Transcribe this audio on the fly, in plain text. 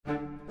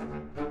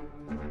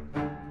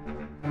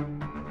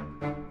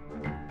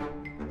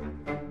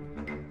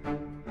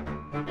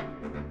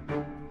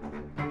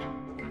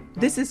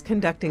This is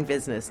Conducting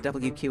Business,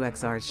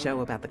 WQXR's show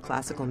about the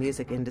classical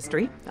music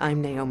industry.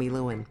 I'm Naomi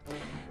Lewin.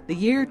 The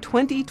year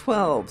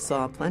 2012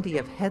 saw plenty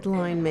of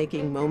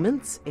headline-making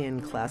moments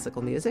in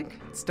classical music.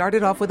 It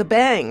started off with a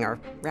bang, or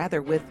rather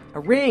with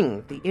a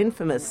ring, the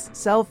infamous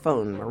cell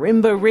phone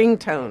marimba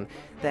ringtone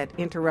that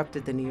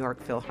interrupted the New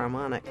York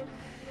Philharmonic.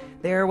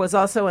 There was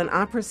also an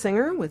opera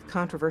singer with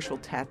controversial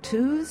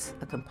tattoos,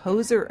 a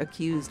composer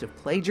accused of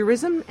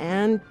plagiarism,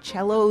 and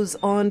cellos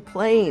on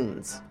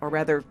planes, or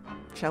rather,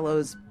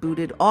 cellos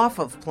booted off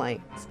of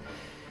planes.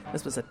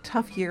 This was a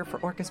tough year for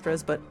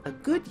orchestras, but a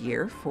good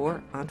year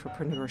for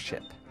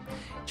entrepreneurship.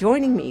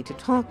 Joining me to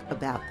talk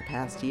about the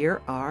past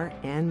year are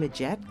Anne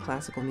Midgette,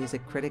 classical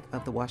music critic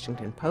of The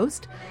Washington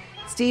Post,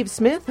 Steve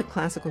Smith, a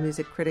classical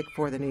music critic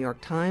for The New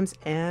York Times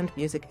and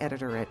music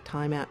editor at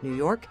Time Out New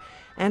York,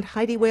 and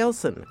Heidi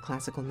Waleson, a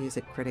classical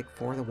music critic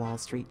for The Wall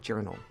Street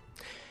Journal.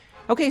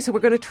 Okay, so we're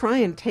going to try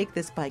and take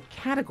this by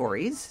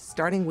categories,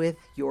 starting with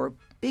your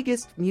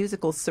biggest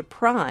musical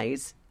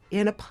surprise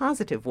in a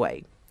positive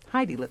way.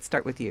 Heidi, let's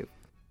start with you.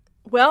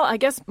 Well, I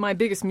guess my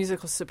biggest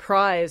musical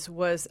surprise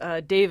was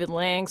David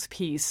Lang's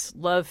piece,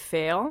 Love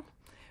Fail,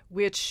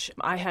 which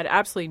I had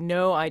absolutely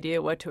no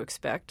idea what to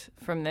expect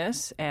from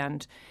this.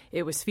 And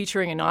it was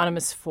featuring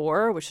Anonymous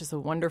Four, which is a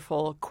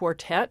wonderful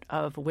quartet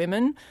of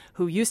women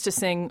who used to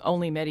sing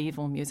only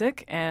medieval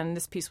music. And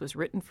this piece was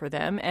written for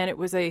them. And it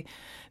was a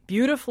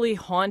beautifully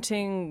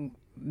haunting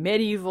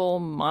medieval,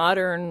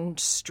 modern,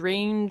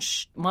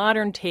 strange,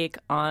 modern take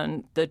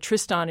on the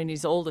Tristan and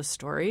Isolde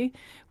story,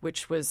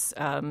 which was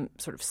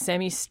sort of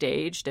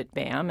semi-staged at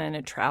BAM, and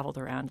it traveled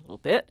around a little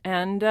bit.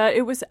 And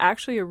it was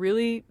actually a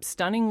really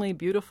stunningly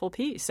beautiful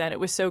piece. And it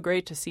was so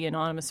great to see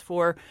Anonymous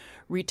Four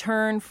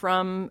return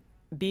from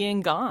being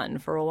gone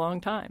for a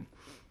long time.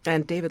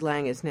 And David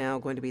Lang is now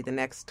going to be the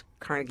next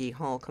Carnegie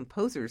Hall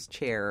Composers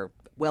Chair.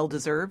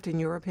 Well-deserved, in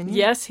your opinion?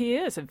 Yes, he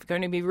is. It's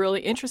going to be really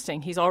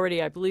interesting. He's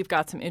already, I believe,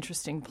 got some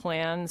interesting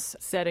plans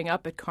setting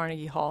up at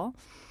Carnegie Hall.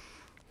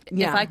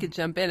 Yeah. If I could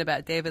jump in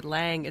about David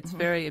Lang, it's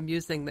very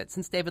amusing that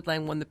since David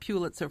Lang won the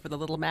Pulitzer for The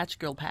Little Match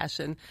Girl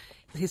Passion,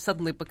 he's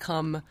suddenly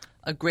become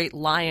a great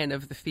lion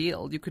of the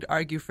field. You could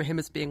argue for him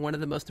as being one of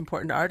the most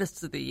important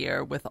artists of the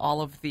year with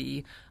all of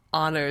the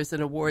honors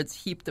and awards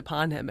heaped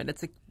upon him. And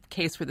it's a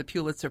case where the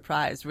Pulitzer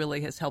Prize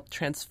really has helped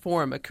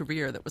transform a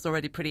career that was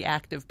already pretty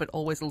active but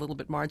always a little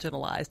bit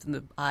marginalized in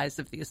the eyes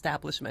of the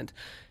establishment.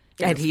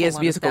 And he is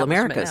Musical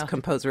America's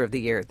Composer of the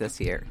Year this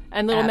year.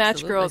 And Little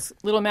Match Girl's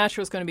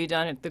going to be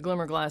done at the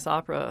Glimmerglass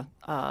Opera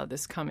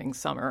this coming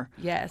summer.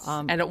 Yes,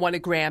 and it won a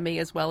Grammy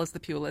as well as the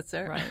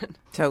Pulitzer. Right.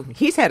 So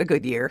he's had a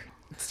good year.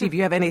 Steve,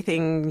 you have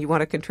anything you want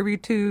to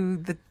contribute to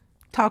the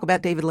talk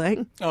about David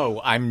Lang? Oh,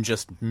 I'm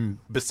just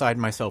beside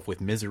myself with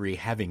misery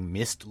having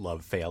missed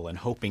Love Fail and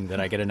hoping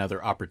that I get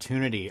another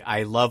opportunity.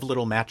 I love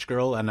Little Match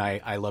Girl, and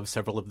I love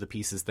several of the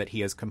pieces that he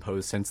has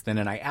composed since then,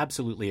 and I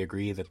absolutely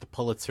agree that the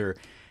Pulitzer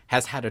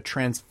has had a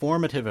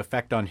transformative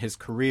effect on his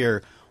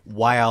career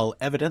while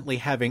evidently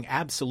having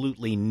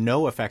absolutely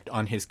no effect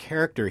on his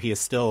character. He is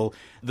still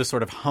the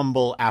sort of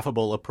humble,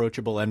 affable,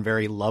 approachable, and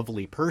very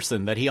lovely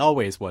person that he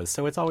always was.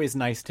 So it's always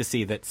nice to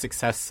see that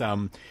success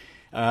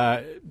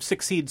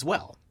succeeds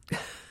well.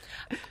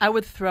 I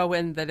would throw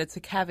in that it's a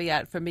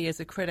caveat for me as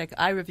a critic.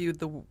 I reviewed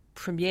the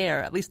premiere,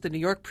 at least the New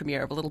York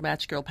premiere of A Little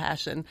Match Girl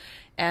Passion,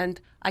 and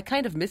I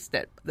kind of missed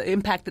it. The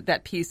impact that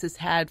that piece has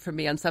had for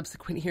me on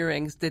subsequent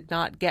hearings did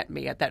not get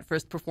me at that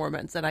first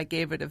performance, and I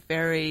gave it a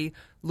very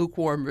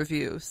lukewarm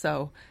review.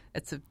 So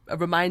it's a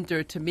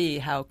reminder to me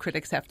how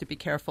critics have to be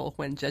careful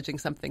when judging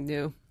something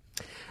new.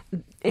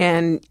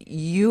 And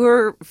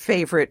your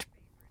favorite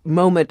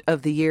moment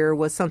of the year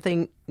was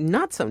something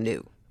not so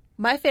new.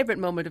 My favorite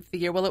moment of the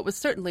year, well, it was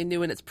certainly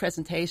new in its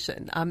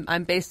presentation.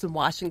 I'm based in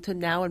Washington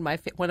now, and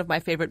one of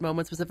my favorite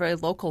moments was a very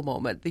local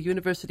moment. The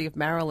University of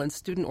Maryland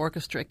Student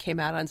Orchestra came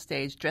out on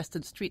stage dressed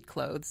in street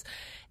clothes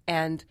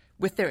and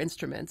with their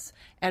instruments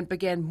and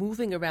began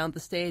moving around the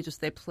stage as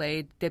they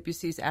played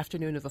Debussy's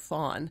Afternoon of a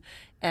Faun.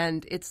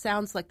 And it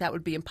sounds like that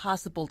would be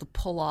impossible to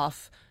pull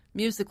off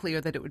musically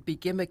or that it would be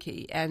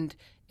gimmicky. And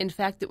in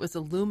fact, it was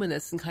a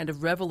luminous and kind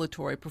of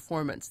revelatory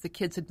performance. The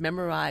kids had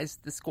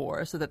memorized the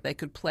score so that they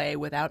could play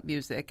without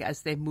music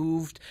as they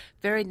moved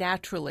very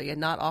naturally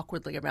and not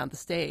awkwardly around the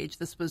stage.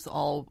 This was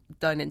all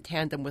done in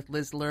tandem with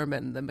Liz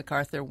Lerman, the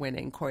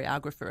MacArthur-winning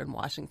choreographer in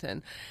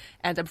Washington.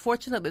 And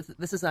unfortunately,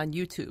 this is on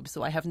YouTube,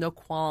 so I have no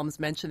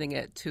qualms mentioning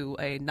it to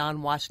a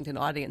non-Washington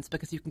audience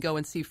because you can go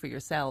and see for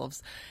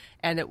yourselves.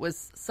 And it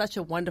was such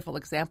a wonderful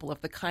example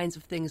of the kinds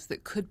of things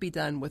that could be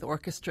done with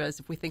orchestras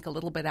if we think a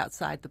little bit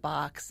outside the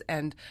box,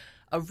 and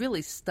a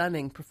really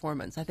stunning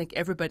performance. I think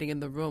everybody in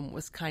the room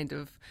was kind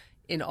of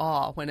in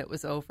awe when it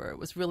was over. It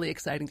was really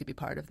exciting to be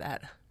part of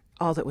that.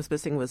 All that was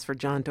missing was for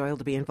John Doyle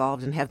to be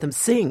involved and have them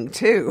sing,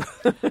 too.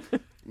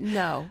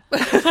 No.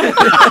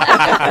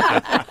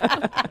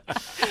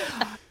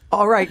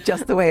 All right,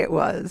 just the way it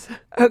was.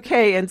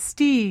 Okay, and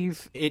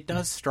Steve. It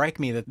does strike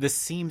me that this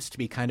seems to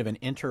be kind of an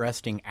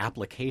interesting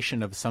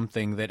application of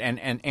something that,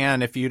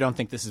 and if you don't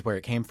think this is where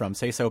it came from,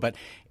 say so, but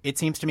it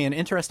seems to me an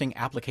interesting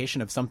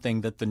application of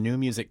something that the new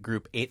music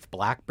group Eighth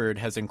Blackbird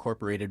has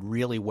incorporated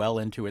really well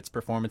into its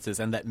performances,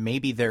 and that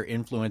maybe their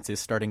influence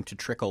is starting to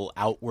trickle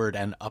outward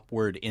and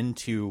upward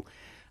into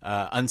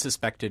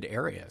unsuspected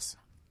areas.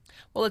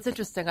 Well, it's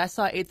interesting. I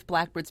saw Eighth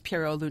Blackbird's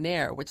Pierrot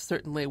Lunaire, which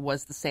certainly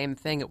was the same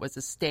thing. It was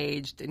a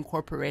staged,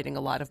 incorporating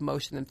a lot of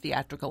motion and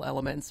theatrical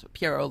elements,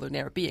 Pierrot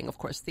Lunaire being, of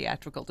course,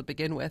 theatrical to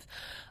begin with.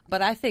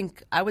 But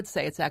I would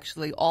say it's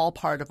actually all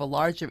part of a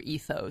larger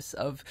ethos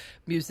of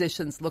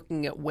musicians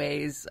looking at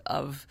ways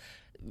of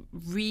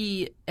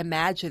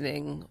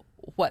reimagining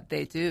what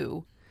they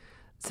do.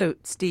 So,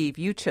 Steve,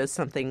 you chose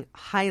something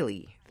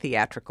highly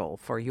theatrical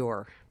for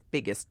your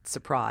biggest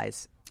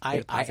surprise.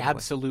 I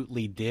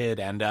absolutely did.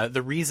 And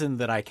the reason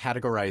that I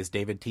categorized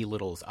David T.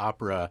 Little's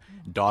opera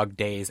Dog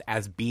Days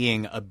as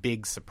being a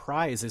big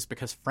surprise is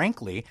because,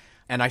 frankly,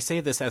 and I say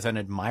this as an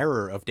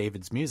admirer of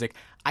David's music,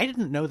 I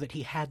didn't know that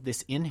he had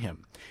this in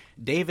him.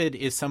 David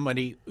is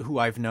somebody who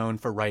I've known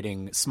for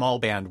writing small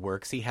band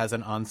works. He has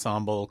an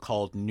ensemble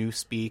called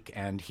Newspeak,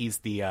 and he's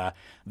the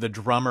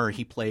drummer.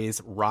 He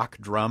plays rock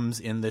drums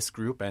in this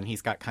group, and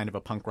he's got kind of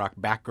a punk rock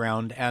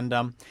background.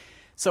 And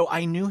so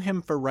I knew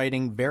him for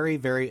writing very,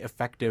 very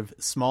effective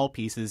small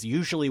pieces,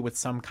 usually with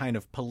some kind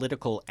of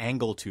political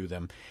angle to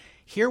them.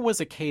 Here was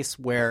a case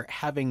where,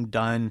 having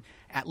done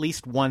at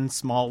least one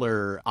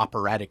smaller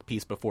operatic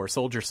piece before,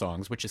 Soldier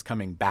Songs, which is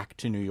coming back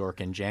to New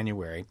York in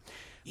January,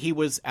 he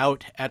was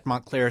out at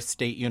Montclair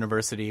State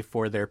University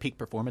for their Peak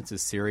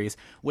Performances series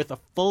with a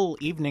full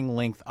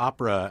evening-length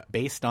opera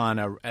based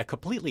on a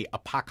completely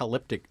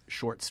apocalyptic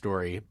short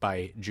story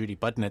by Judy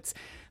Budnitz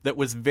that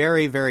was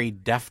very, very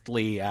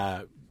deftly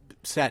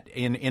set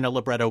in a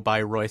libretto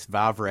by Royce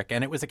Vavrek.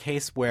 And it was a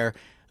case where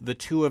the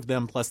two of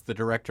them plus the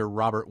director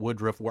Robert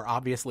Woodruff were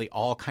obviously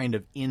all kind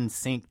of in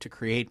sync to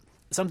create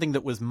something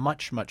that was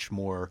much, much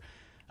more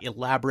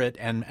elaborate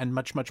and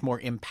much, much more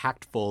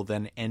impactful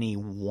than any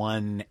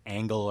one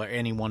angle or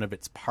any one of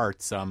its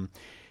parts.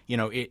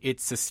 It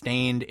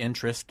sustained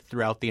interest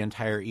throughout the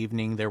entire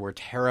evening. There were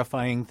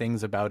terrifying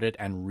things about it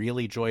and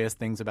really joyous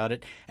things about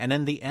it. And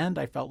in the end,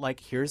 I felt like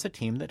here's a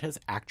team that has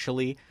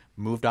actually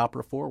moved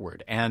opera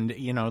forward. And,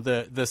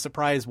 the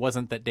surprise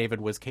wasn't that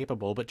David was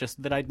capable, but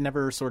just that I'd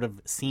never sort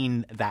of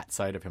seen that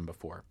side of him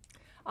before.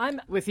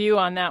 I'm with you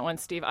on that one,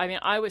 Steve. I mean,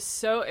 I was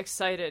so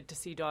excited to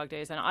see Dog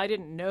Days, and I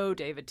didn't know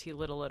David T.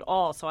 Little at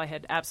all, so I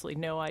had absolutely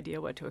no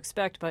idea what to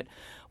expect. But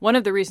one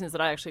of the reasons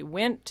that I actually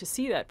went to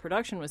see that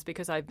production was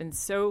because I've been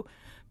so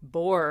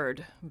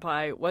bored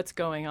by what's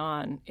going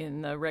on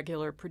in the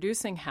regular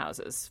producing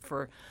houses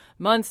for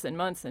months and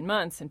months and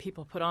months, and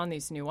people put on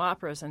these new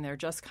operas, and they're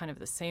just kind of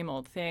the same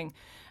old thing.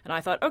 And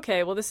I thought,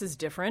 okay, well, this is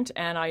different.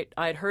 And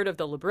I'd heard of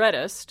The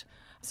Librettist,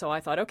 so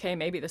I thought, okay,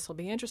 maybe this will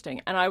be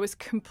interesting. And I was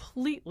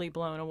completely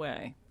blown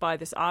away by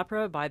this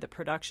opera, by the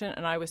production,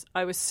 and I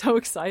was so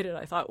excited.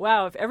 I thought,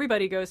 wow, if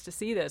everybody goes to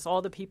see this,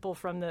 all the people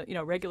from the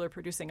regular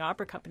producing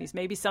opera companies,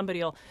 maybe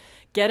somebody will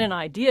get an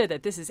idea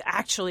that this is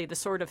actually the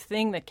sort of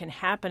thing that can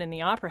happen in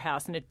the opera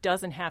house, and it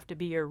doesn't have to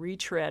be a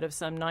retread of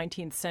some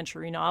 19th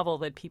century novel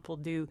that people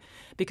do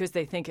because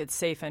they think it's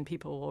safe and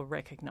people will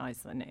recognize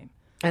the name.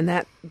 And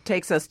that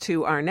takes us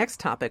to our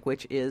next topic,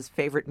 which is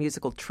favorite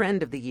musical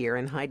trend of the year.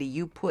 And Heidi,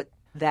 you put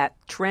that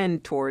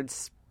trend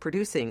towards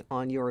producing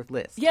on your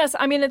list. Yes,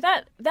 I mean,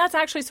 that's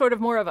actually sort of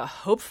more of a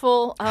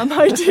hopeful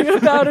idea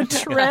about a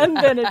trend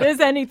than it is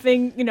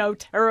anything,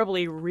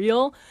 terribly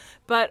real.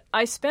 But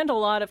I spent a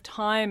lot of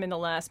time in the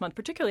last month,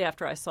 particularly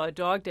after I saw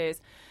Dog Days,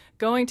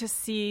 going to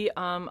see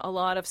a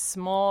lot of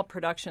small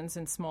productions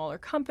in smaller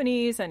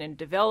companies and in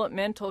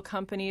developmental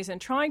companies and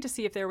trying to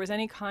see if there was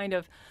any kind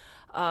of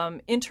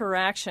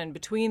interaction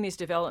between these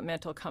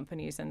developmental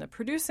companies and the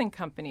producing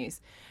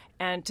companies,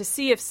 and to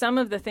see if some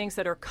of the things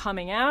that are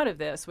coming out of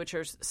this, which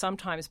are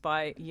sometimes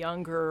by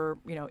younger,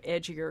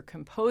 edgier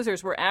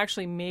composers, were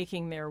actually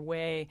making their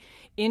way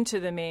into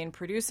the main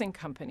producing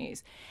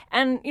companies.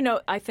 And,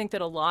 I think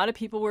that a lot of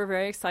people were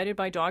very excited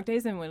by Dog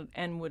Days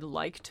and would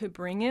like to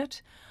bring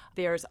it.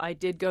 I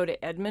did go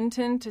to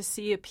Edmonton to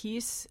see a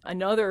piece,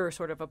 another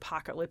sort of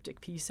apocalyptic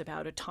piece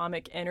about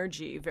atomic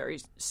energy, very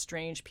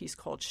strange piece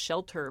called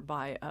Shelter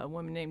by a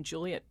woman named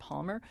Juliet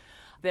Palmer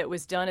that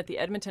was done at the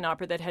Edmonton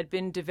Opera that had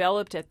been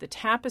developed at the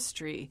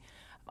Tapestry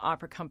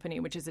Opera Company,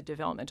 which is a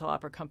developmental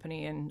opera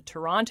company in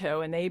Toronto,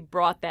 and they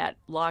brought that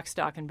lock,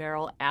 stock, and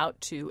barrel out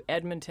to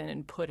Edmonton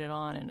and put it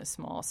on in a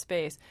small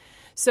space.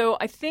 So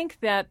I think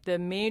that the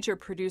major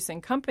producing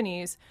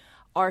companies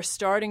are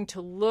starting to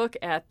look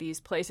at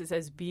these places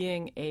as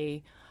being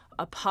a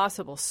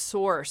possible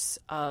source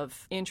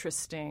of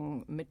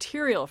interesting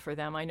material for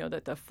them. I know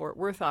that the Fort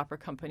Worth Opera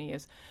Company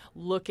is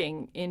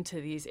looking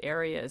into these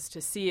areas to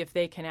see if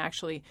they can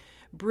actually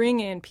bring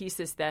in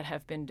pieces that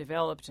have been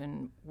developed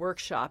and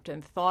workshopped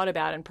and thought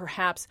about and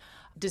perhaps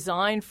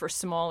designed for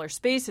smaller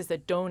spaces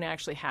that don't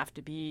actually have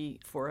to be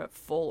for a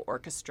full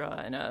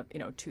orchestra in a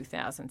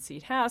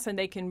 2,000-seat house, and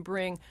they can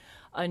bring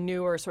a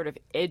newer, sort of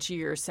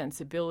edgier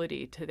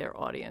sensibility to their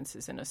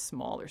audiences in a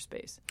smaller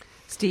space.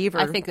 Steve,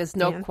 I think there's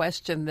no Dan?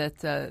 question that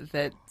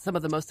that some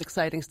of the most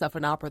exciting stuff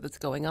in opera that's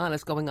going on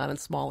is going on in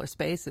smaller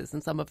spaces,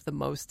 and some of the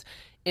most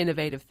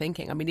innovative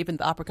thinking. I mean, even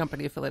the Opera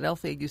Company of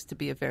Philadelphia used to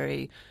be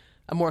a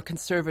more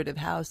conservative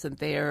house, and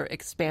they're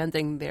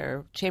expanding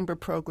their chamber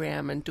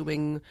program and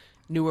doing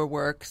newer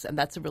works, and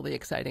that's a really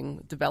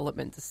exciting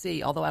development to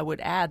see. Although I would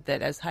add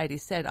that, as Heidi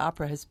said,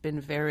 opera has been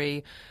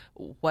very,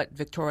 what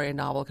Victorian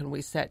novel can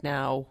we set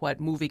now, what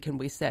movie can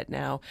we set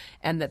now,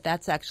 and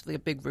that's actually a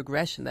big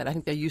regression. That I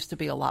think there used to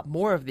be a lot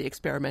more of the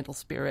experimental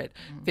spirit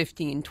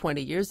 15,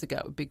 20 years ago.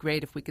 It would be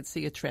great if we could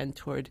see a trend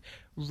toward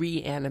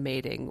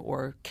reanimating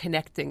or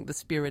connecting the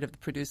spirit of the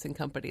producing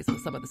companies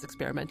with some of this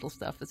experimental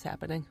stuff that's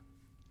happening.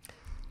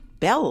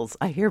 Bells.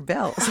 I hear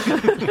bells.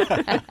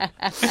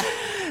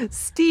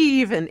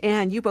 Steve and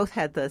Anne, you both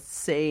had the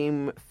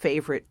same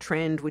favorite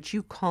trend, which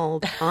you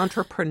called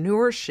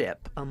entrepreneurship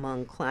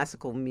among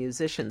classical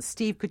musicians.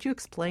 Steve, could you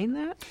explain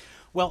that?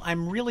 Well,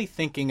 I'm really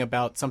thinking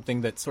about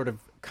something that sort of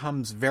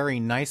comes very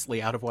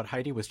nicely out of what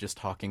Heidi was just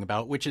talking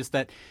about, which is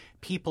that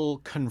people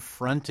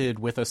confronted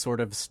with a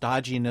sort of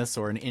stodginess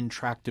or an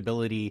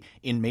intractability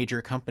in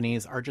major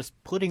companies are just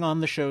putting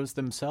on the shows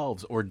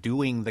themselves or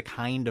doing the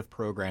kind of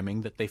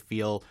programming that they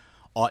feel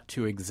ought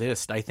to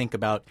exist. I think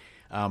about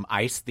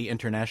ICE, the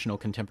International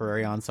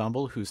Contemporary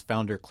Ensemble, whose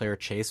founder Claire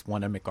Chase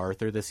won a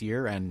MacArthur this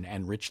year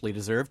and richly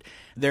deserved.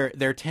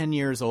 They're 10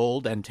 years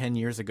old, and 10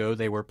 years ago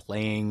they were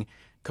playing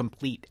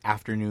complete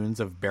afternoons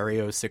of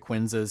Barrios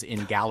sequenzas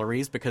in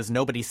galleries because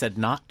nobody said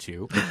not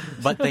to.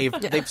 But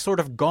they've sort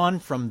of gone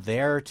from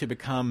there to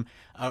become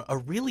a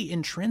really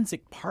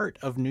intrinsic part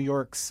of New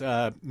York's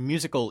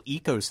musical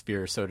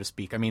ecosphere, so to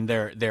speak. I mean,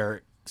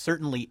 they're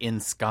certainly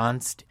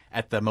ensconced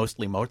at the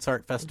Mostly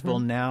Mozart Festival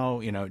now.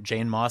 You know,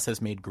 Jane Moss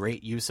has made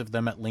great use of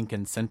them at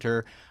Lincoln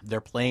Center.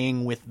 They're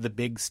playing with the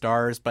big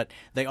stars, but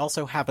they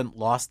also haven't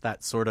lost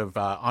that sort of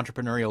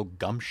entrepreneurial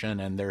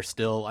gumption, and they're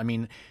still, I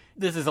mean,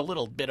 this is a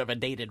little bit of a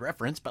dated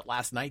reference, but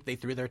last night they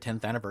threw their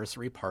 10th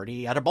anniversary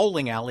party at a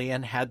bowling alley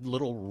and had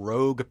little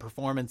rogue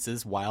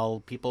performances while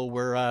people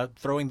were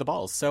throwing the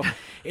balls. So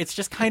it's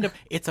just kind of,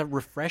 it's a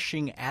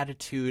refreshing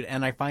attitude,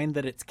 and I find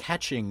that it's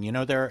catching. You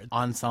know, their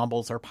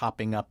ensembles are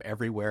popping up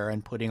everywhere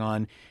and putting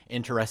on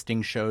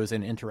interesting shows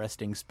in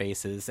interesting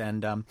spaces,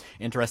 and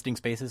interesting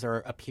spaces are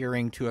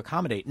appearing to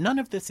accommodate. None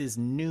of this is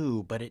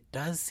new, but it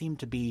does seem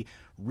to be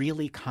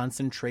really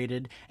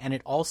concentrated. And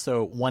it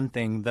also, one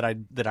thing that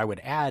I would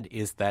add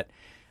is that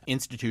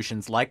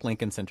institutions like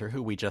Lincoln Center,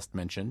 who we just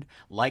mentioned,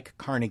 like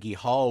Carnegie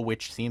Hall,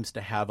 which seems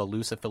to have a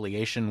loose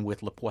affiliation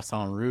with Le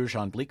Poisson Rouge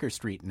on Bleecker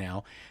Street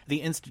now,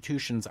 the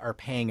institutions are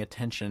paying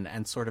attention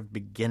and sort of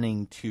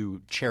beginning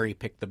to cherry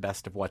pick the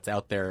best of what's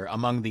out there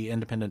among the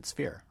independent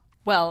sphere.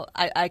 Well,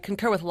 I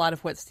concur with a lot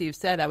of what Steve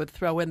said. I would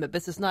throw in that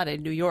this is not a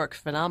New York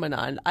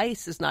phenomenon.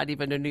 ICE is not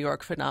even a New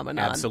York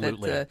phenomenon.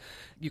 Absolutely. That,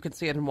 you can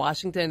see it in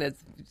Washington.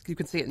 You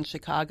can see it in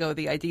Chicago.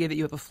 The idea that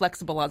you have a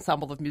flexible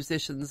ensemble of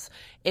musicians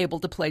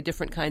able to play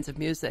different kinds of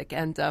music.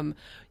 And,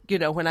 you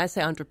know, when I say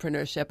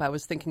entrepreneurship, I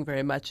was thinking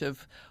very much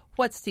of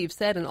what Steve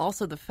said, and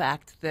also the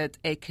fact that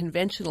a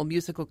conventional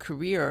musical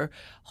career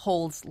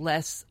holds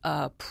less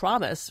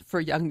promise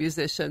for young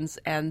musicians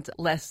and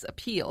less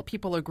appeal.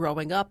 People are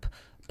growing up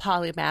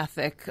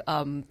polymathic,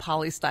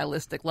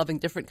 polystylistic, loving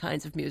different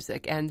kinds of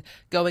music, and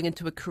going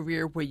into a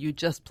career where you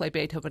just play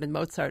Beethoven and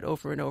Mozart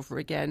over and over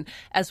again,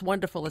 as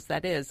wonderful as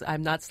that is.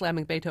 I'm not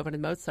slamming Beethoven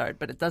and Mozart,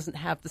 but it doesn't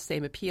have the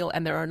same appeal,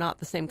 and there are not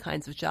the same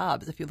kinds of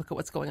jobs. If you look at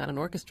what's going on in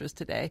orchestras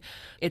today,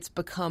 it's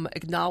become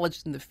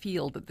acknowledged in the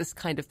field that this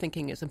kind of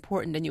thinking is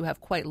important, and you have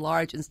quite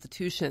large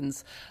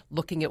institutions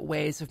looking at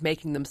ways of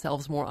making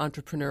themselves more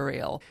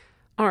entrepreneurial.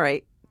 All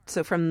right.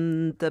 So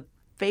from the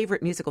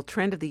favorite musical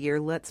trend of the year,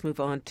 let's move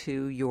on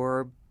to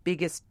your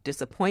biggest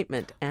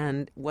disappointment.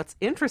 And what's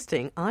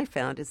interesting, I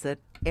found, is that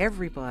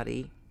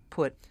everybody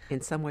put,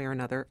 in some way or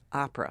another,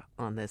 opera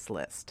on this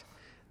list.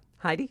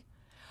 Heidi?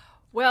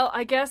 Well,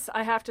 I guess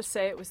I have to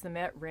say it was the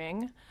Met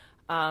Ring,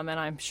 and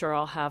I'm sure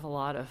I'll have a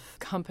lot of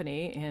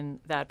company in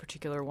that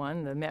particular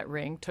one. The Met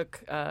Ring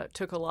took a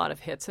lot of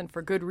hits, and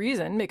for good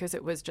reason, because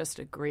it was just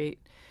a great,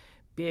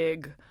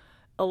 big,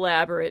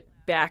 elaborate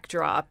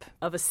backdrop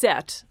of a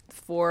set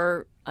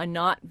for a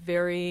not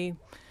very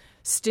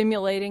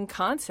stimulating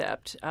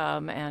concept.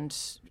 And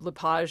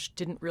Lepage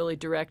didn't really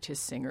direct his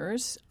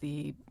singers.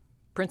 The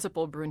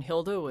principal,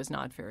 Brunhilde, was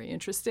not very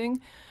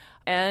interesting.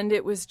 And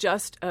it was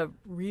just a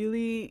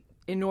really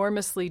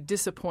enormously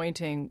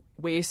disappointing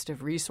waste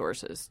of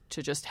resources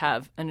to just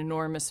have an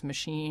enormous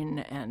machine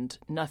and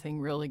nothing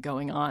really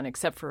going on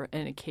except for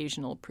an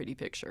occasional pretty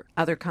picture.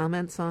 Other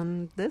comments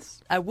on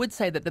this? I would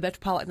say that the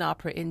Metropolitan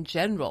Opera in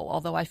general,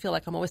 although I feel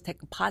like I'm always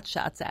taking pot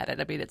shots at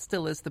it, I mean, it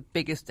still is the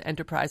biggest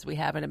enterprise we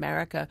have in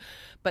America,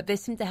 but they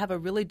seem to have a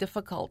really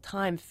difficult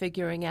time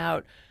figuring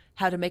out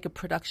how to make a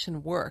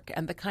production work,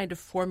 and the kind of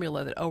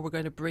formula that, we're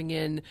going to bring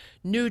in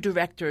new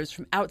directors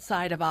from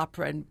outside of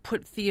opera and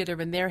put theater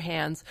in their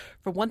hands.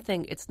 For one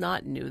thing, it's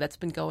not new. That's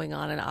been going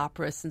on in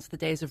opera since the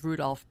days of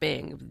Rudolph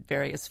Bing, in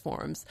various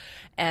forms.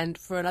 And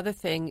for another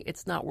thing,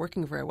 it's not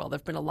working very well. There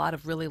have been a lot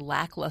of really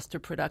lackluster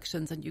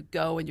productions, and you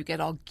go and you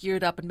get all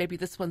geared up, and maybe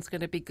this one's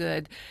going to be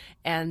good.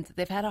 And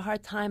they've had a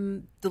hard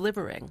time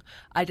delivering.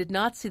 I did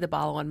not see the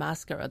Ballo and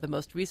Mascara, the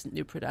most recent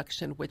new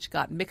production, which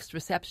got mixed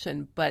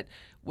reception, but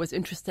was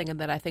interesting in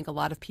that I think a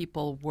lot of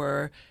people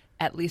were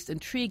at least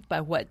intrigued by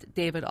what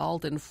David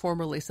Alden,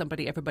 formerly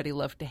Somebody Everybody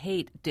Loved to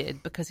Hate,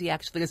 did, because he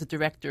actually is a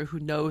director who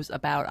knows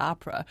about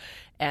opera.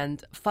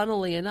 And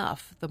funnily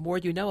enough, the more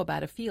you know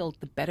about a field,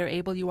 the better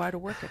able you are to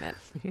work in it.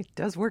 It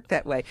does work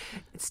that way.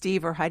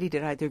 Steve or Heidi,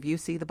 did either of you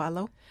see the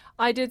Ballo?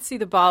 I did see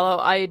the Ballo.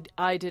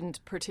 I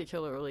didn't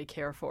particularly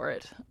care for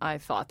it. I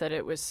thought that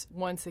it was,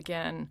 once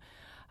again,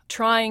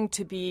 trying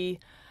to be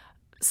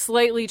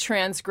slightly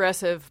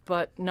transgressive,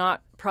 but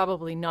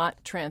probably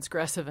not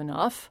transgressive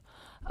enough.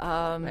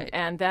 Right.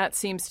 And that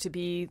seems to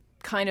be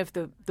kind of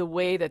the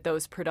way that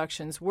those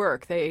productions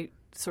work. They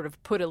sort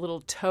of put a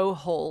little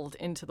toehold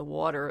into the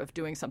water of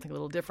doing something a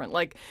little different,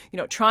 like,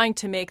 trying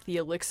to make the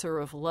Elixir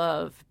of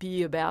Love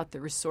be about the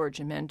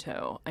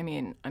Risorgimento. I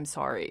mean, I'm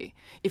sorry.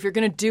 If you're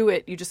going to do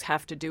it, you just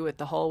have to do it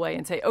the whole way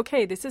and say,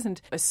 okay, this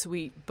isn't a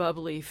sweet,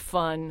 bubbly,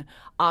 fun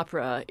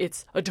opera.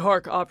 It's a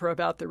dark opera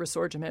about the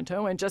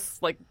Risorgimento, and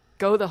just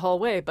go the whole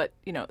way. But,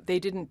 they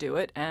didn't do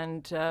it.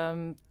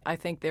 And I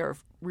think they're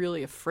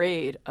really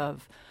afraid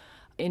of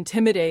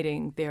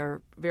intimidating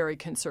their very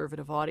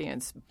conservative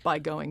audience by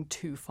going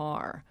too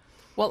far.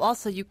 Well,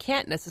 also, you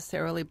can't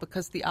necessarily,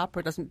 because the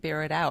opera doesn't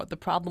bear it out. The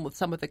problem with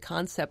some of the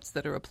concepts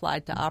that are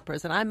applied to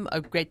operas, and I'm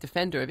a great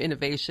defender of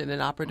innovation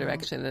in opera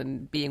direction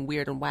and being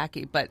weird and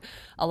wacky, but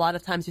a lot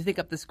of times you think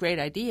up this great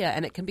idea,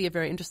 and it can be a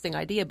very interesting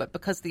idea, but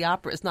because the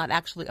opera is not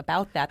actually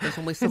about that, there's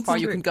only so far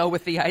you can go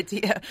with the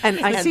idea, and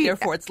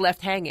therefore it's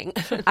left hanging.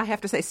 I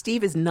have to say,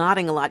 Steve is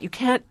nodding a lot. You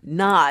can't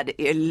nod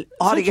in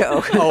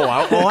audio.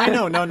 I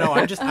know.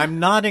 No. I'm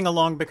nodding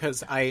along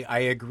because I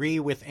agree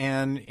with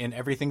Anne in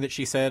everything that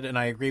she said, and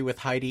I agree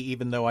with Heidi,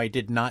 even though I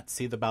did not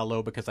see the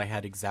Ballo, because I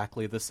had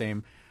exactly the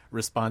same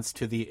response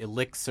to the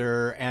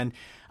Elixir. And,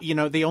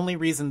 the only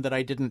reason that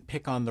I didn't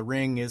pick on The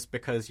Ring is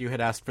because you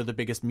had asked for the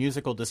biggest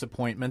musical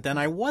disappointment, and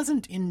I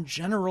wasn't in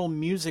general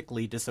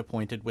musically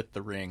disappointed with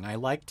The Ring. I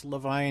liked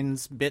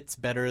Levine's bits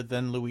better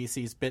than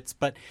Luisi's bits,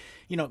 but,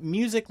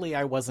 musically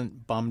I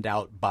wasn't bummed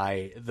out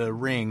by The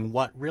Ring.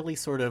 What really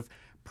sort of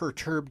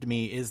perturbed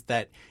me is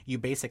that you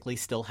basically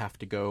still have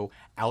to go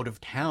out of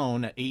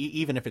town,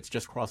 even if it's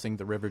just crossing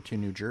the river to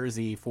New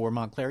Jersey for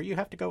Montclair. You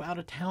have to go out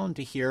of town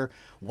to hear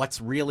what's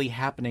really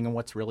happening and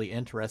what's really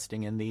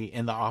interesting in the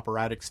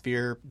operatic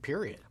sphere,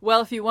 period.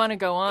 Well, if you want to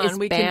go on, is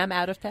Bam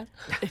out of town?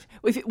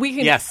 We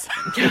can. Yes.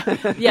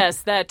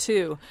 Yes, that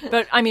too.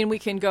 But I mean, we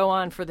can go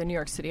on for the New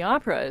York City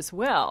Opera as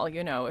well,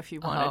 if you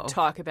want to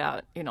talk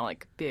about,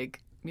 big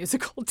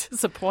musical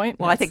disappointment.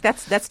 Well, I think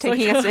that's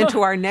taking us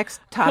into our next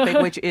topic,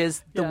 which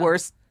is the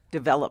worst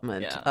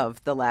development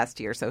of the last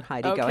year. So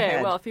Heidi, go ahead.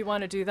 Okay, well, if you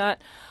want to do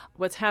that,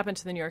 what's happened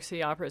to the New York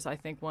City Opera is, I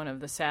think, one of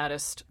the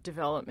saddest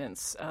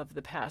developments of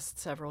the past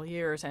several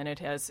years, and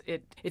it's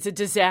a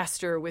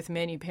disaster with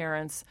many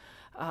parents,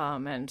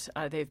 and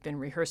they've been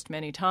rehearsed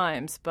many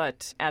times.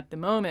 But at the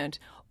moment,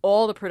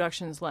 all the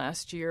productions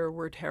last year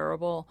were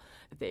terrible.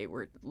 They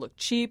looked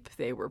cheap.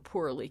 They were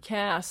poorly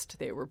cast.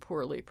 They were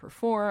poorly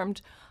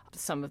performed.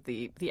 Some of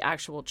the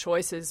actual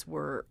choices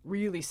were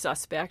really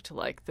suspect,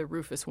 like the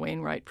Rufus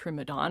Wainwright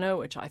Prima Donna,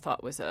 which I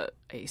thought was a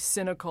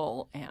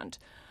cynical and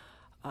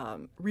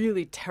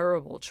really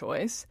terrible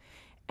choice.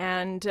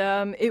 And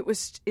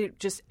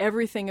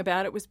everything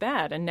about it was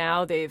bad. And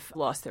now they've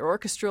lost their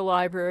orchestra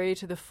library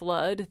to the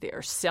flood.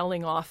 They're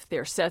selling off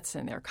their sets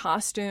and their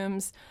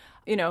costumes.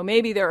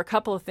 Maybe there are a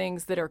couple of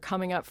things that are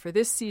coming up for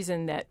this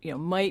season that,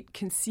 might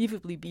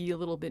conceivably be a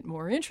little bit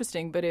more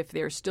interesting. But if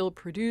they're still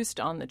produced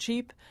on the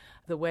cheap,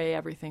 the way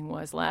everything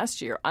was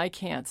last year, I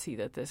can't see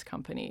that this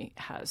company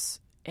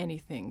has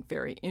anything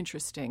very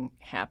interesting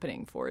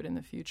happening for it in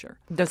the future.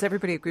 Does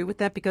everybody agree with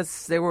that?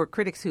 Because there were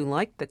critics who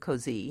liked the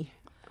Così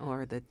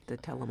or the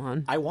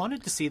Telemann. I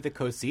wanted to see the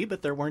Così,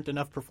 but there weren't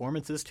enough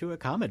performances to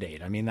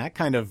accommodate. I mean,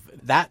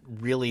 that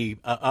really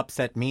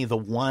upset me. The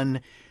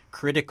one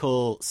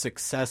critical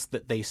success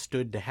that they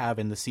stood to have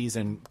in the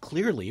season,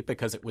 clearly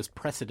because it was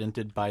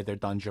precedented by their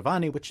Don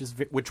Giovanni,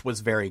 which was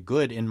very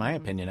good in my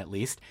opinion, at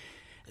least.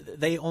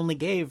 They only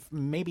gave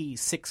maybe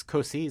 6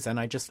 Cosìs, and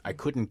I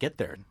couldn't get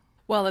there.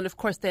 Well, and of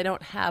course they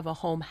don't have a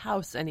home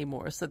house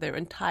anymore, so their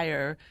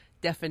entire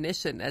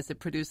definition as a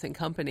producing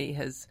company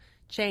has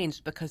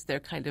changed because they're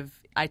kind of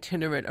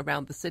itinerant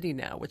around the city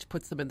now, which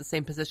puts them in the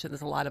same position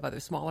as a lot of other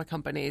smaller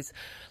companies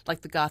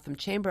like the Gotham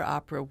Chamber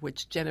Opera,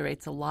 which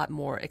generates a lot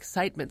more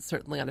excitement,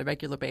 certainly on a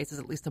regular basis,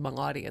 at least among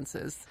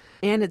audiences.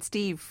 Anne and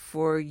Steve,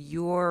 for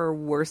your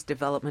worst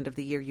development of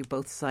the year, you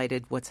both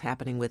cited what's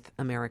happening with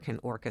American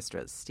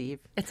orchestras. Steve?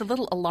 It's a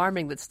little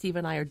alarming that Steve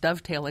and I are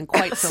dovetailing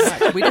quite so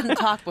much. We didn't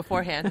talk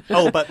beforehand.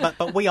 Oh,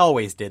 but we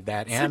always did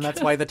that, Anne.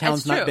 That's why the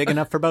town's not big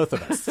enough for both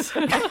of us.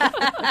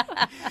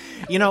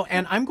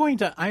 And I'm going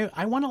to,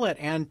 I want to let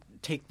Anne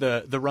take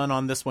the run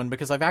on this one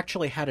because I've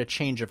actually had a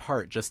change of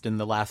heart just in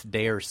the last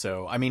day or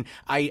so. I mean,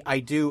 I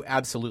do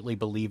absolutely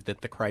believe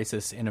that the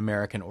crisis in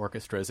American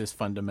orchestras is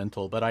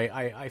fundamental, but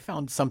I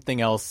found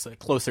something else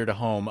closer to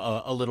home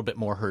a little bit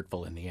more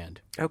hurtful in the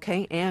end.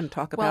 Okay, Anne,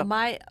 talk about...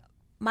 Well,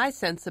 my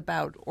sense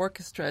about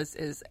orchestras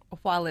is,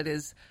 while it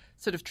is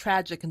sort of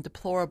tragic and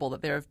deplorable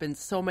that there have been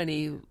so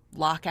many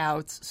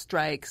lockouts,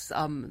 strikes,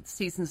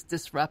 seasons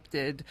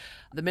disrupted.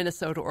 The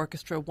Minnesota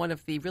Orchestra, one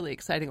of the really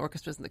exciting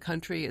orchestras in the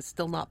country, is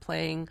still not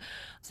playing.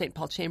 St.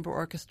 Paul Chamber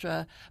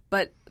Orchestra.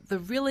 But the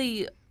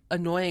really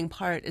annoying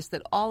part is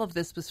that all of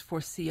this was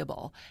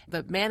foreseeable.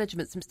 The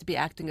management seems to be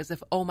acting as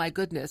if, oh my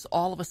goodness,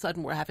 all of a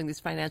sudden we're having these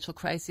financial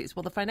crises.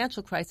 Well, the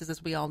financial crisis,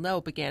 as we all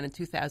know, began in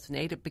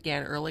 2008. It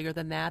began earlier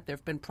than that. There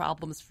have been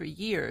problems for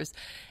years.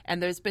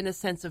 And there's been a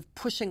sense of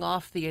pushing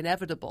off the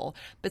inevitable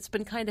that's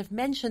been kind of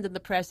mentioned in the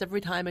press every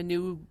time a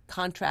new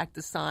contract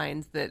is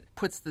signed that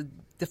puts the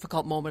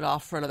difficult moment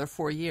off for another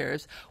 4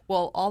 years.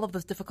 Well, all of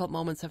those difficult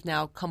moments have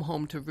now come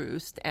home to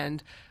roost,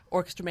 and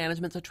orchestra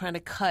managements are trying to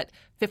cut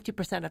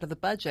 50% out of the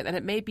budget. And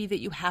it may be that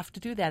you have to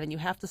do that and you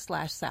have to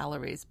slash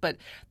salaries. But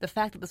the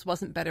fact that this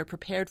wasn't better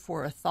prepared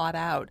for or thought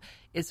out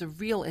is a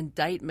real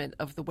indictment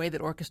of the way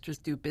that orchestras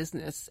do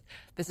business.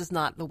 This is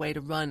not the way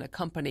to run a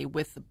company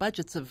with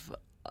budgets of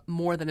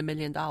more than $1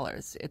 million.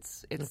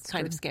 It's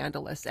kind of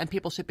scandalous. And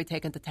people should be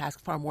taken to task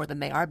far more than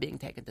they are being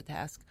taken to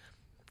task.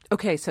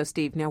 Okay, so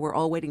Steve, now we're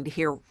all waiting to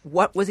hear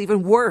what was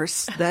even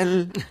worse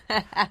than...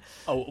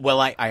 Oh,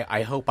 well,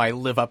 I hope I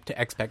live up to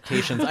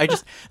expectations.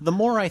 The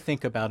more I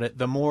think about it,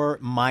 the more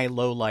my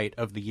low light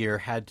of the year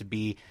had to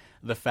be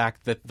the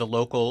fact that the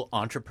local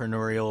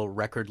entrepreneurial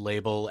record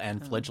label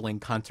and fledgling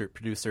concert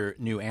producer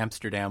New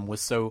Amsterdam was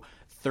so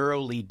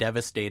thoroughly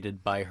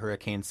devastated by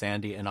Hurricane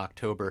Sandy in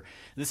October.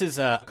 This is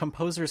a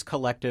composers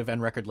collective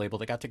and record label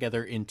that got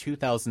together in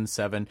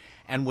 2007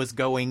 and was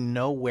going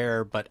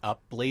nowhere but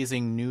up,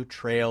 blazing new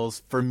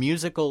trails for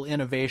musical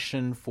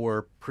innovation,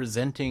 for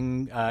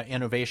presenting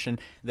innovation.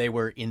 They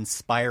were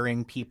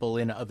inspiring people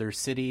in other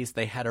cities.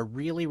 They had a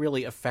really,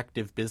 really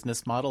effective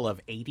business model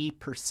of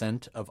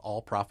 80% of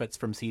all profits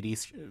from CD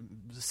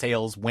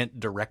sales went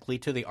directly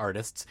to the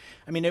artists.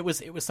 I mean, it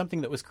was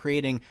something that was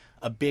creating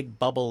a big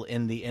bubble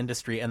in the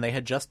industry, and they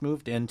had just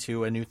moved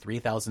into a new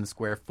 3,000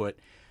 square foot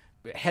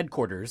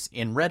headquarters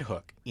in Red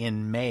Hook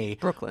in May.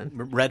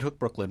 Red Hook,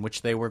 Brooklyn,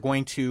 which they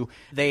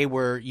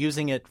were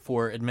using it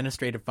for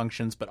administrative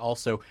functions, but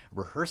also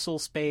rehearsal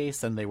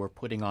space, and they were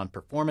putting on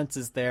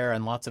performances there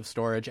and lots of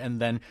storage. And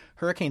then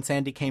Hurricane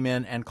Sandy came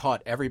in and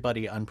caught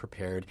everybody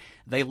unprepared.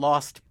 They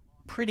lost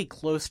pretty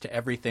close to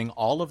everything,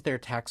 all of their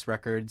tax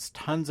records,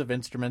 tons of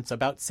instruments,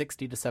 about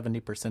 60 to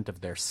 70%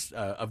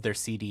 of their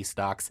CD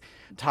stocks.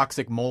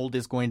 Toxic mold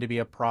is going to be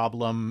a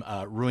problem.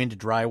 Ruined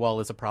drywall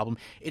is a problem.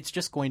 It's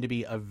just going to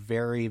be a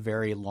very,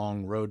 very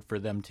long road for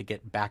them to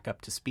get back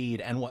up to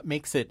speed. And what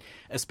makes it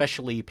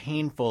especially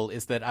painful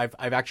is that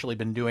I've actually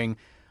been doing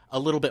a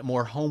little bit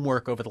more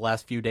homework over the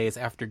last few days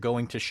after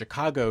going to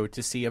Chicago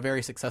to see a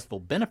very successful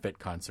benefit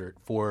concert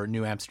for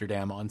New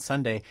Amsterdam on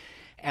Sunday.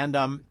 And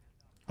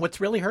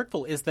what's really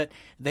hurtful is that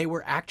they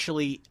were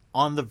actually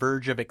on the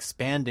verge of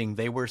expanding.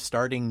 They were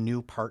starting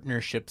new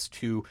partnerships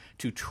to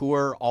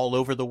tour all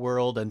over the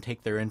world and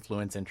take their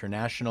influence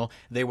international.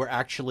 They were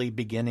actually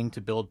beginning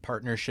to build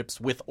partnerships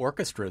with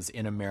orchestras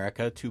in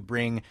America to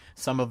bring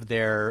some of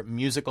their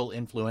musical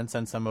influence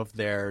and some of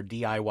their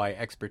DIY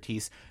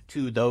expertise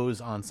to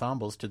those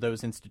ensembles, to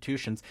those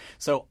institutions.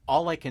 So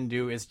all I can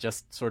do is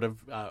just sort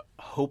of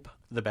hope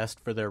the best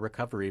for their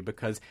recovery,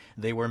 because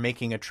they were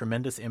making a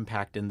tremendous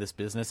impact in this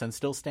business and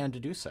still stand to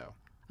do so.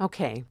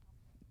 Okay.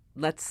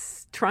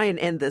 Let's try and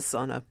end this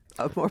on a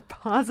more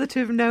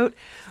positive note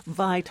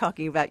by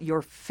talking about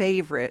your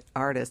favorite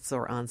artists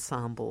or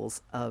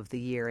ensembles of the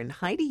year. And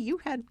Heidi, you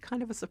had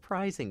kind of a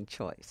surprising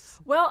choice.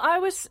 Well, I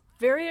was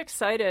very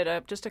excited.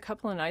 Just a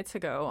couple of nights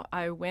ago,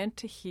 I went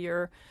to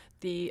hear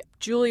the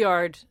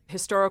Juilliard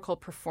Historical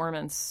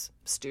Performance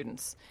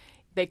students.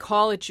 They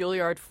call it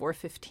Juilliard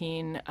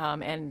 415,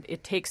 and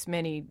it takes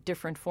many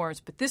different forms.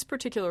 But this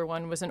particular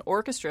one was an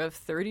orchestra of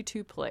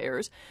 32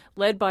 players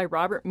led by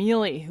Robert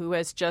Mealy, who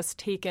has just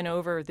taken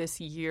over this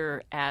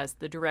year as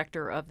the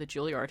director of the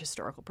Juilliard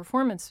Historical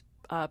Performance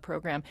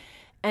program.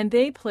 And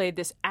they played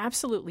this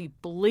absolutely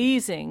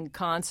blazing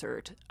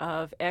concert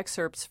of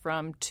excerpts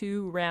from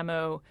two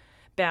Rameau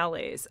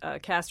ballets,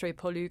 Castres,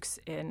 Pollux,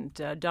 and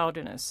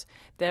Dardanus,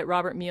 that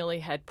Robert Mealy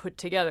had put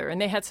together. And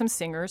they had some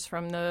singers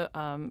from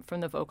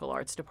the vocal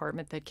arts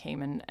department that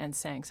came and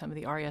sang some of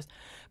the arias.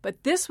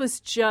 But this was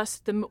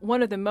just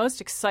one of the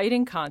most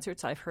exciting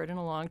concerts I've heard in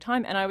a long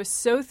time. And I was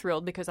so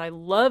thrilled because I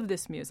love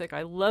this music.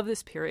 I love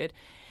this period.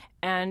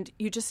 And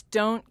you just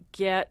don't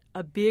get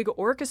a big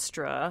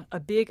orchestra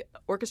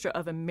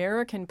of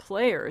American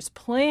players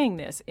playing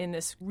this in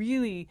this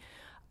really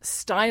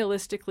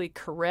stylistically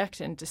correct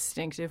and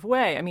distinctive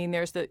way. I mean,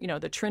 there's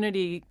the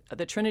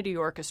Trinity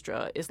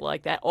Orchestra is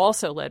like that,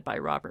 also led by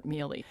Robert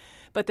Mealy.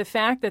 But the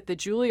fact that this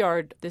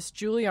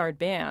Juilliard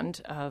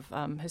band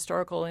of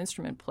historical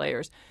instrument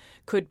players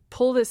could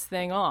pull this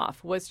thing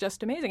off was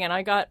just amazing. And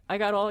I got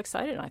all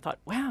excited, and I thought,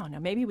 wow, now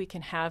maybe we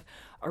can have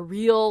a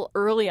real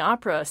early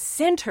opera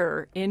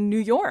center in New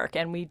York,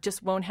 and we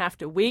just won't have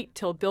to wait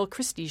till Bill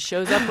Christie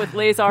shows up with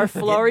Les Arts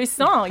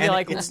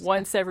Florissants,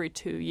 once every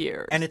 2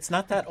 years. And it's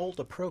not that old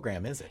a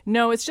program, is it?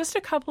 No, it's just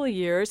a couple of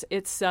years.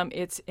 It's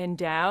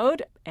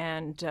endowed,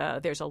 and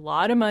there's a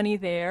lot of money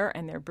there,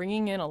 and they're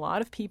bringing in a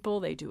lot of people.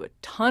 They do a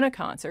ton of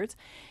concerts.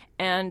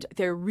 And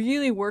they're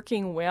really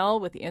working well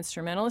with the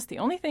instrumentalists. The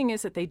only thing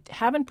is that they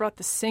haven't brought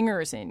the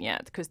singers in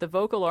yet, because the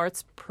vocal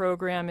arts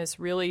program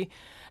is really,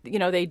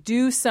 they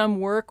do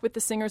some work with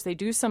the singers, they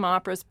do some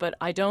operas, but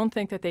I don't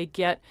think that they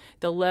get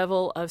the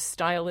level of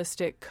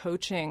stylistic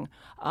coaching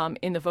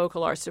in the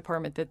vocal arts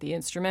department that the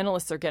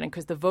instrumentalists are getting,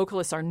 because the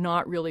vocalists are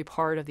not really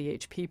part of the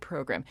HP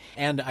program.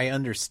 And I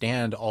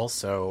understand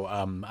also,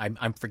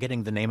 I'm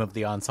forgetting the name of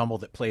the ensemble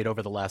that played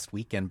over the last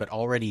weekend, but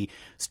already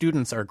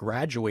students are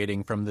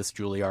graduating from this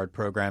Juilliard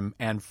program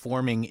and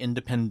forming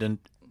independent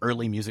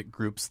early music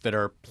groups that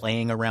are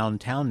playing around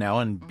town now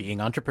and being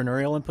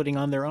entrepreneurial and putting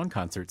on their own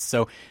concerts.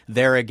 So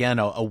there again,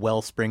 a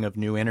wellspring of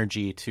new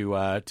energy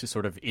to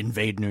sort of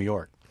invade New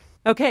York.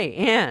 Okay,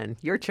 Anne,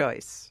 your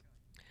choice.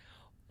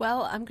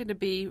 Well, I'm going to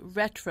be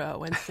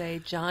retro and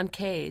say John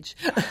Cage.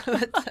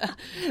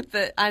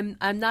 But I'm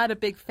not a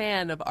big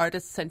fan of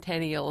artist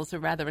centennials, or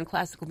rather in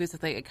classical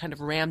music they kind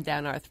of ram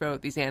down our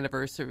throat, these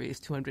anniversaries,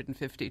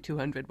 250,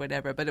 200,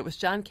 whatever. But it was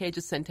John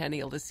Cage's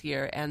centennial this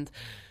year, and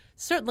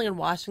certainly in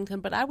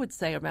Washington, but I would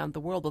say around the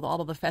world with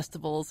all of the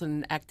festivals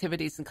and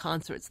activities and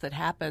concerts that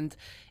happened,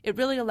 it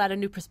really allowed a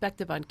new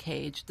perspective on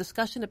Cage.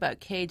 Discussion about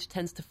Cage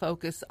tends to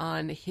focus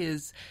on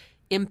his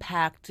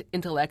impact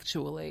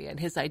intellectually and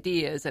his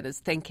ideas and his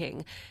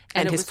thinking.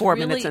 And his 4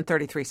 minutes and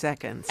 33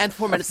 seconds. And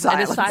 4 minutes and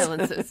his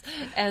silences.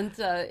 And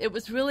it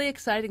was really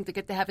exciting to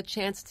get to have a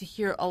chance to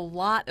hear a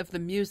lot of the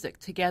music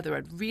together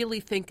and really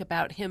think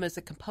about him as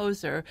a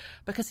composer,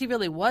 because he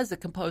really was a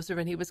composer,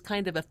 and he was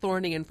kind of a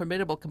thorny and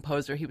formidable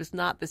composer. He was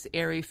not this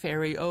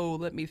airy-fairy,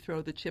 let me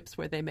throw the chips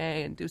where they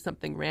may and do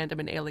something random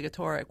and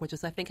aleatoric, which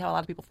is, I think, how a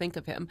lot of people think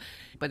of him.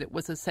 But it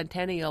was a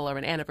centennial or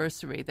an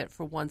anniversary that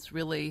for once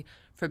really,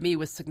 for me,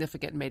 was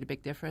significant and made a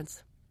big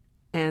difference.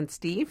 And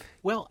Steve?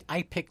 Well,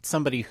 I picked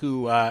somebody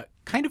who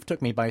kind of took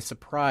me by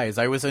surprise.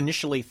 I was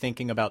initially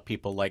thinking about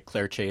people like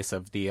Claire Chase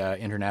of the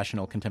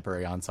International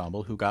Contemporary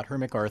Ensemble, who got her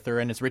MacArthur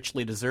and is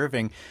richly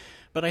deserving.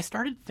 But I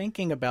started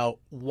thinking about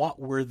what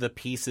were the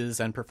pieces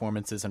and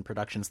performances and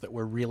productions that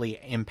were really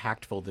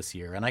impactful this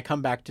year. And I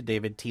come back to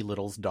David T.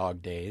 Little's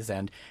Dog Days.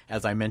 And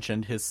as I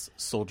mentioned, his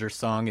Soldier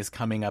Song is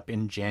coming up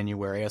in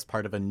January as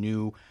part of a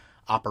new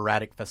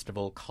operatic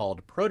festival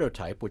called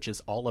Prototype, which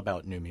is all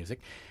about new music.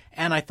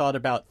 And I thought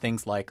about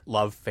things like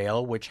Love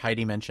Fail, which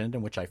Heidi mentioned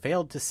and which I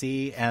failed to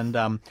see, and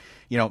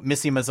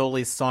Missy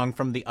Mazzoli's Song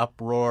from the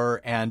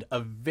Uproar, and a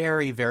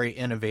very, very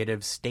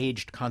innovative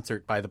staged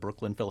concert by the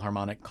Brooklyn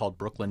Philharmonic called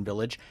Brooklyn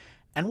Village.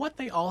 And what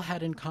they all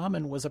had in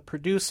common was a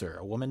producer,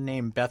 a woman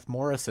named Beth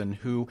Morrison,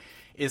 who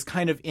is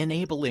kind of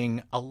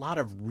enabling a lot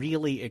of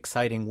really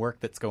exciting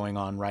work that's going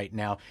on right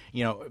now.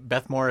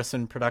 Beth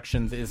Morrison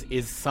Productions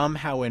is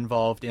somehow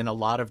involved in a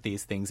lot of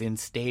these things, in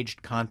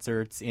staged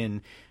concerts,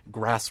 in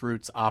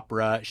grassroots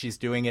opera. She's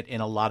doing it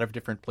in a lot of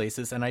different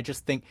places. And I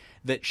just think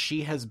that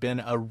she has been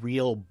a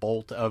real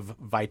bolt of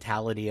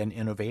vitality and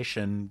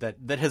innovation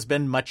that has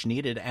been much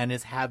needed and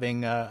is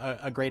having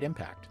a great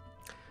impact.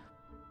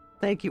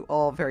 Thank you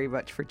all very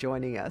much for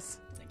joining us.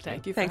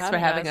 Thank you. Thanks for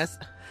having us.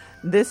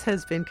 This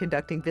has been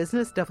Conducting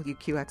Business,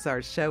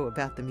 WQXR's show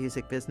about the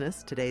music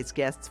business. Today's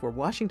guests were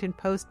Washington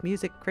Post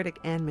music critic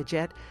Anne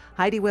Midgette,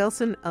 Heidi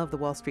Wilson of the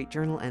Wall Street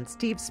Journal, and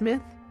Steve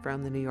Smith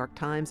from the New York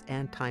Times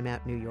and Time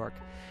Out New York.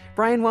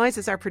 Brian Wise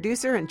is our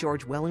producer, and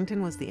George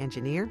Wellington was the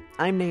engineer.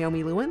 I'm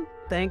Naomi Lewin.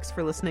 Thanks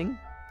for listening,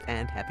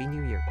 and Happy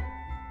New Year.